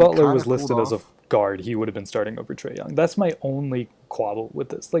Jimmy Butler was listed as a guard, he would have been starting over Trae Young. That's my only quabble with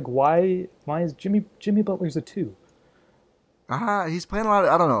this. Like, why is Jimmy Butler's a 2? He's playing a lot.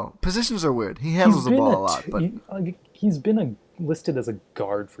 I don't know. Positions are weird. He handles the ball a lot, but he's been listed as a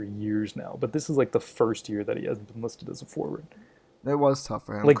guard for years now. But this is like the first year that he hasn't been listed as a forward. It was tough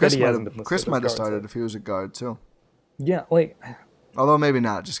for him. Like Chris might have started if he was a guard too. Yeah, like, although maybe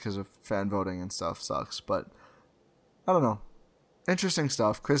not, just because of fan voting and stuff sucks. But I don't know. Interesting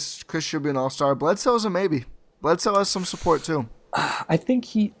stuff. Chris should be an All-Star. Bledsoe's a maybe. Bledsoe has some support too. I think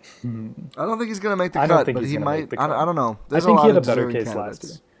he. I don't think he's gonna make the cut, but he might. I don't know. I think he had a better case last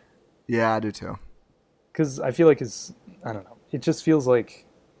year. Yeah, I do too. Because I feel like I don't know. It just feels like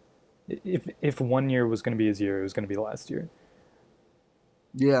if 1 year was going to be his year, it was going to be last year.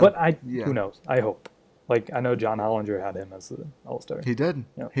 Yeah. But who knows? I hope. Like, I know John Hollinger had him as an All-Star. He did.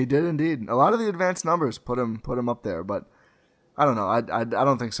 Yeah. He did indeed. A lot of the advanced numbers put him up there, but I don't know. I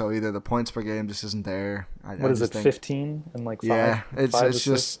don't think so either. The points per game just isn't there. What is it, 15 and like 5? Yeah, it's assists?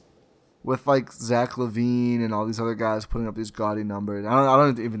 just with like Zach LaVine and all these other guys putting up these gaudy numbers. I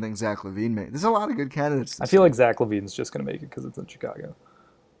don't even think Zach LaVine made. There's a lot of good candidates. I feel like Zach LaVine's just going to make it because it's in Chicago.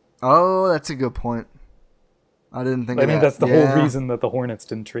 Oh, that's a good point. I didn't think. I mean, that's the whole reason that the Hornets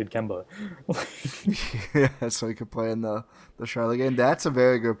didn't trade Kemba. Yeah, so he could play in the Charlotte game. That's a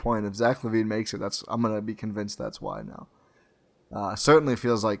very good point. If Zach LaVine makes it, I'm gonna be convinced that's why now. Certainly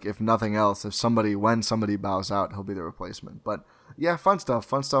feels like if nothing else, when somebody bows out, he'll be the replacement. But yeah, fun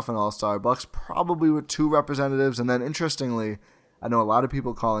stuff in All-Star. Bucks probably with 2 representatives, and then interestingly, I know a lot of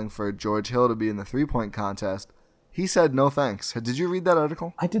people calling for George Hill to be in the 3-point contest. He said no thanks. Did you read that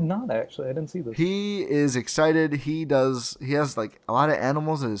article? I did not, actually. I didn't see this. He is excited. He has like a lot of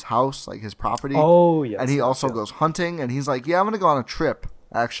animals at his house, like his property. Oh, yes. And he also goes hunting, and he's like, yeah, I'm going to go on a trip,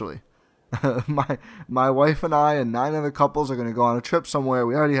 actually. My wife and I and 9 other couples are going to go on a trip somewhere.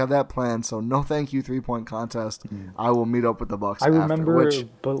 We already have that planned, so no thank you 3-point contest. I will meet up with the Bucks after. I remember,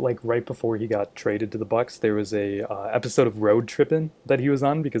 but like right before he got traded to the Bucks, there was a episode of Road Trippin' that he was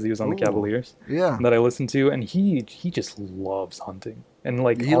on because he was on the Cavaliers. Yeah. That I listened to, and he just loves hunting. And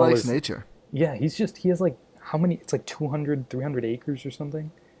like he likes nature. Yeah, he has like how many? It's like 200, 300 acres or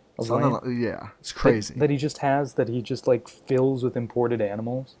something. Yeah, it's crazy. That he just like fills with imported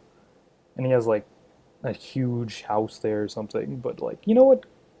animals. And he has like a huge house there or something. But like, you know what?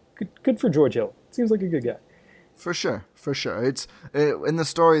 Good for George Hill. Seems like a good guy. For sure. It's in the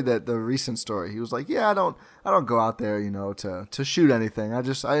story, the recent story. He was like, "Yeah, I don't go out there, to shoot anything.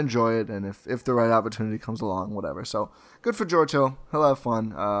 I enjoy it, and if the right opportunity comes along, whatever." So good for George Hill. He'll have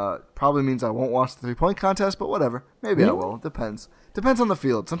fun. Probably means I won't watch the 3-point contest, but whatever. Maybe I will. Depends on the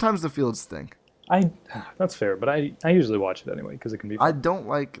field. Sometimes the fields stink. That's fair, but I usually watch it anyway because it can be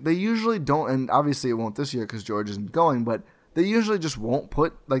fun. They usually don't, and obviously it won't this year because George isn't going, but they usually just won't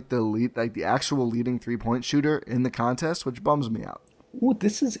put the actual leading 3-point shooter in the contest, which bums me out. Ooh,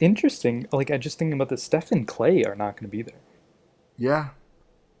 this is interesting. I just thinking about this. Steph and Clay are not going to be there. Yeah.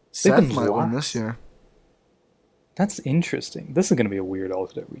 They've been Seth might win locked. this year. That's interesting. This is going to be a weird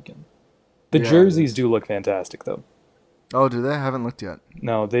alternate weekend. The Yeah, it jerseys do look fantastic, though. Oh, do they? I haven't looked yet.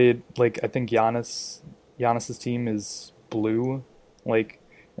 No, they I think Giannis's team is blue, and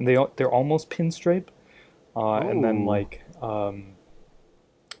they're almost pinstripe, and then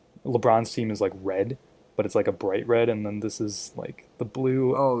LeBron's team is red, but it's a bright red, and then this is the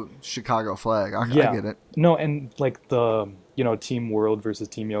blue. Oh, Chicago flag. I get it. No, and the Team World versus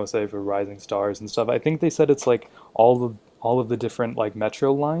Team USA for Rising Stars and stuff. I think they said it's all of the different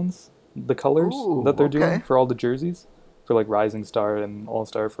Metro lines, the colors that they're doing for all the jerseys, for Rising Star and All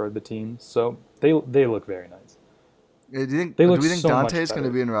Star for the teams. So they look very nice. Do They we look think so much Dante's going to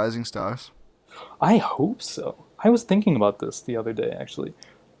better. be in Rising Stars? I hope so. I was thinking about this the other day, actually.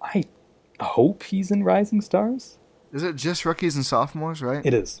 I hope he's in Rising Stars. Is it just rookies and sophomores, right?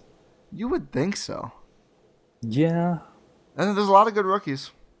 It is. You would think so. Yeah. And there's a lot of good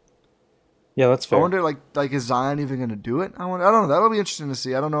rookies. Yeah, that's fair. I wonder, is Zion even going to do it? I don't know. That'll be interesting to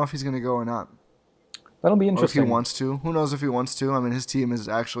see. I don't know if he's going to go or not. That'll be Or if interesting. he wants to. Who knows if he wants to? I mean, his team is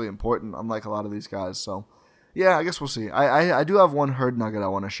actually important, unlike a lot of these guys. So, yeah, I guess we'll see. I do have one herd nugget I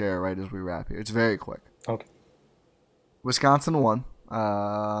want to share right as we wrap here. It's very quick. Okay. Wisconsin won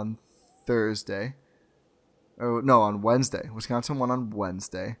on Thursday. Oh, no, on Wednesday. Wisconsin won on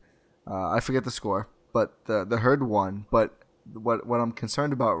Wednesday. I forget the score, but the herd won. But what I'm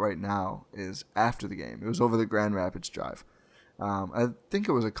concerned about right now is after the game. It was over the Grand Rapids Drive. I think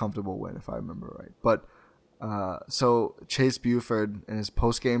it was a comfortable win, if I remember right. But so Chase Buford in his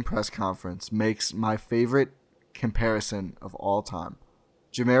post-game press conference makes my favorite comparison of all time.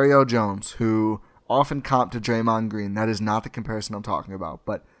 Jamario Jones, who often comped to Draymond Green. That is not the comparison I'm talking about,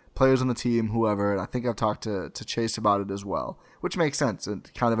 but players on the team, whoever, and I think I've talked to Chase about it as well, which makes sense. And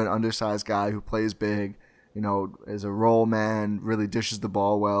kind of an undersized guy who plays big, is a roll man, really dishes the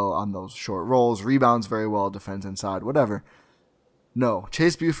ball well on those short rolls, rebounds very well, defends inside, whatever. No,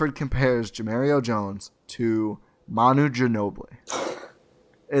 Chase Buford compares Jamario Jones to Manu Ginobili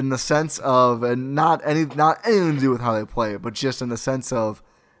in the sense of, and not anything to do with how they play, but just in the sense of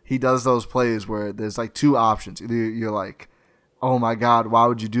he does those plays where there's two options. Either you're like, oh my God, why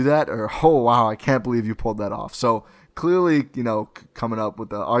would you do that? Or, oh wow, I can't believe you pulled that off. So clearly, coming up with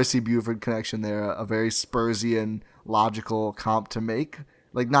the RC Buford connection there, a very Spursian logical comp to make.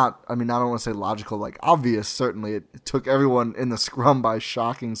 I don't want to say logical, obvious, certainly. It took everyone in the scrum by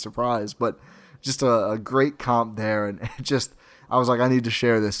shocking surprise, but just a great comp there. And I was like, I need to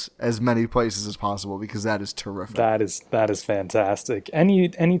share this as many places as possible because that is terrific. That is fantastic.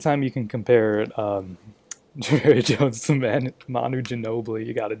 Anytime you can compare Jamario Jones to Manu Ginobili,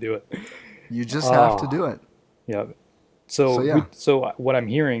 you got to do it. You just have to do it. Yeah. So yeah. So what I'm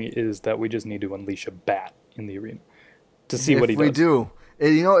hearing is that we just need to unleash a bat in the arena to see what he does. If we do.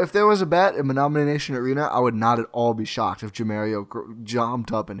 If there was a bat in Menominee Nation Arena, I would not at all be shocked if Jamario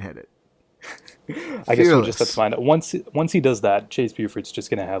jumped up and hit it. I guess we'll just have to find out. Once he does that, Chase Buford's just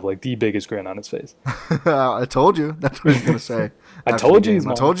going to have the biggest grin on his face. I told you. That's what he's going to say. I told you he's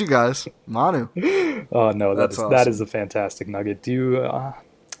I told you guys. Manu. Oh, no, That's that awesome. is a fantastic nugget.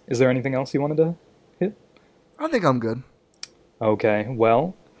 Is there anything else you wanted to hit? I think I'm good. Okay,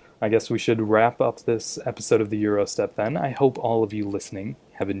 well, I guess we should wrap up this episode of the Eurostep then. I hope all of you listening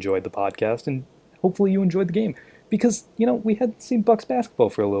have enjoyed the podcast, and hopefully you enjoyed the game. Because, we hadn't seen Bucks basketball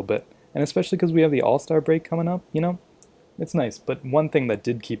for a little bit. And especially because we have the All-Star break coming up, it's nice. But one thing that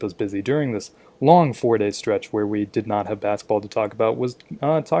did keep us busy during this long 4-day stretch where we did not have basketball to talk about was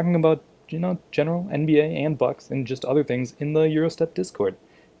talking about, general NBA and Bucks and just other things in the Eurostep Discord.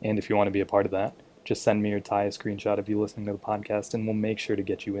 And if you want to be a part of that, just send me or Ty a screenshot of you listening to the podcast, and we'll make sure to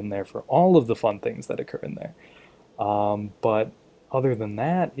get you in there for all of the fun things that occur in there. But other than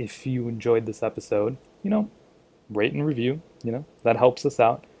that, if you enjoyed this episode, rate and review. That helps us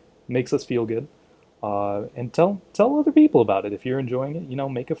out. Makes us feel good, and tell other people about it if you're enjoying it.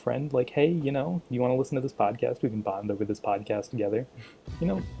 Make a friend, hey, you want to listen to this podcast, we can bond over this podcast together.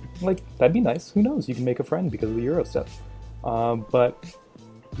 That'd be nice. Who knows, you can make a friend because of the Euro stuff. But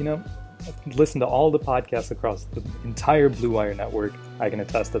listen to all the podcasts across the entire Blue Wire network. I can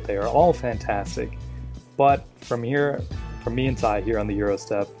attest that they are all fantastic. But from me and Ty here on the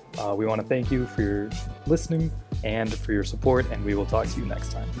Eurostep, we want to thank you for your listening and for your support, and we will talk to you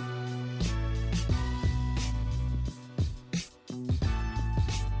next time.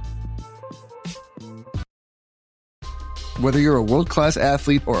 Whether you're a world-class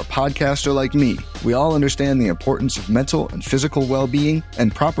athlete or a podcaster like me, we all understand the importance of mental and physical well-being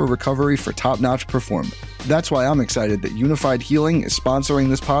and proper recovery for top-notch performance. That's why I'm excited that Unified Healing is sponsoring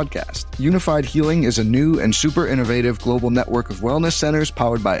this podcast. Unified Healing is a new and super innovative global network of wellness centers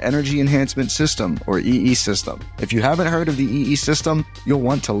powered by Energy Enhancement System, or EE System. If you haven't heard of the EE System, you'll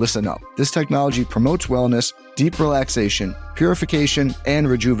want to listen up. This technology promotes wellness, deep relaxation, purification, and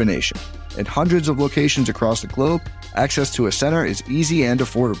rejuvenation. In hundreds of locations across the globe, access to a center is easy and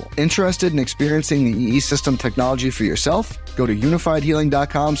affordable. Interested in experiencing the EE System technology for yourself? Go to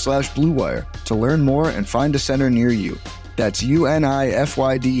unifiedhealing.com/bluewire to learn more and find a center near you. That's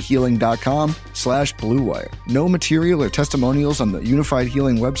unifydhealing.com/bluewire. No material or testimonials on the Unified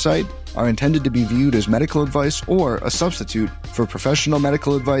Healing website are intended to be viewed as medical advice or a substitute for professional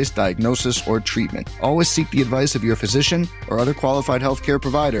medical advice, diagnosis, or treatment. Always seek the advice of your physician or other qualified healthcare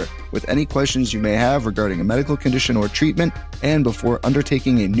provider with any questions you may have regarding a medical condition or treatment and before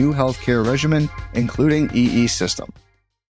undertaking a new healthcare regimen, including EE System.